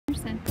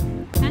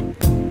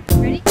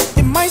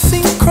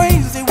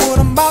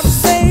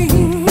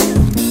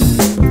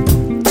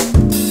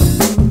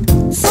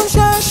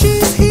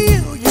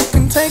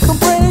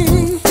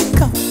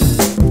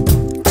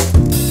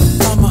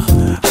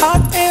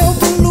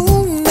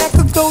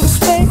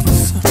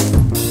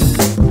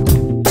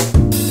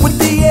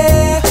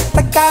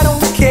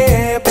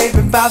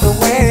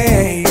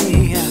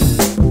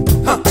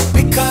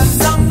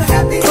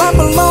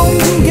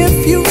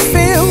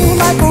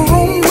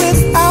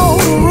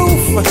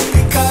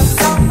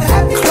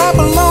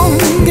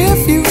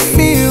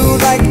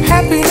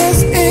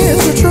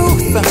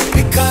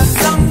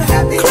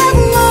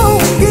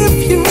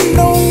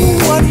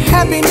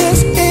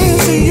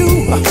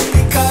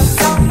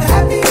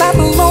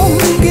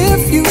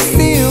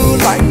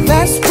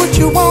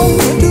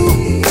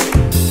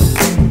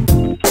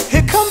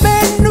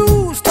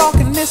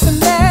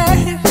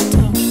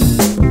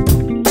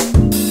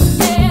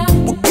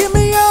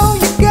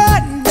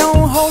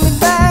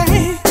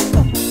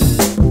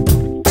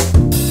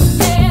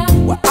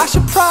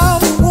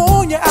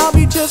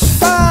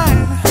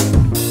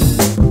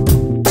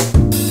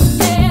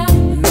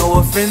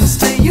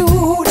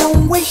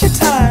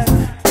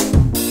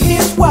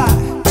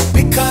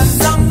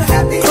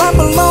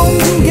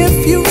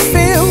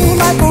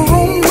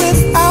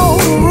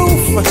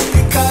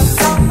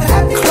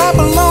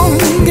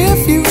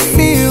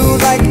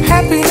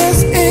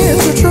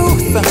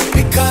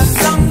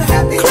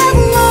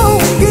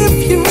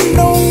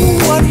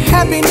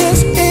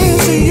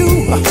to you.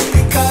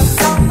 Because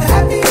I'm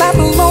happy. Clap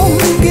along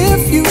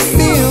if you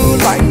feel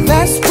like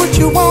that's what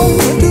you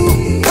want to do.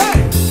 Hey,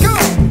 go.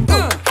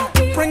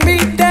 Bring me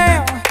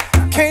down,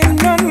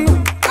 can't none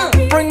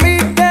bring me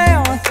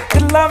down.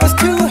 Your love is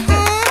too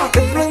high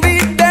to bring me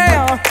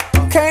down.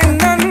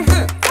 Can't none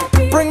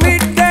bring me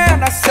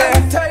down. I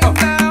said,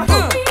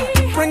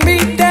 bring me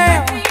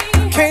down,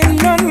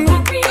 can't none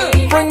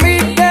bring me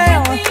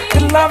down.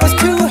 Your love is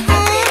too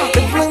high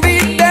to bring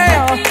me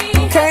down.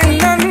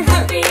 Can't none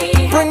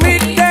bring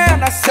me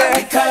down. I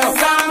said,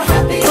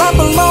 clap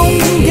along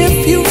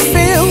if you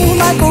feel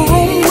like a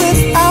room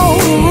without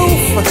a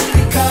roof.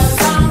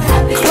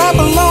 Clap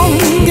along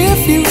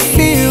if you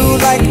feel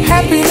like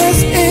happiness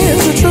is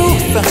the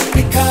truth.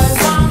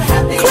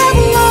 Clap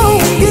along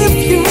if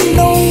you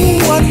know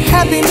what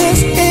happiness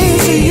is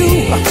to you.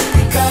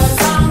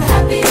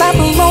 Clap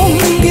along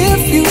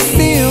if you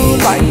feel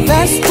like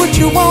that's what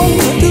you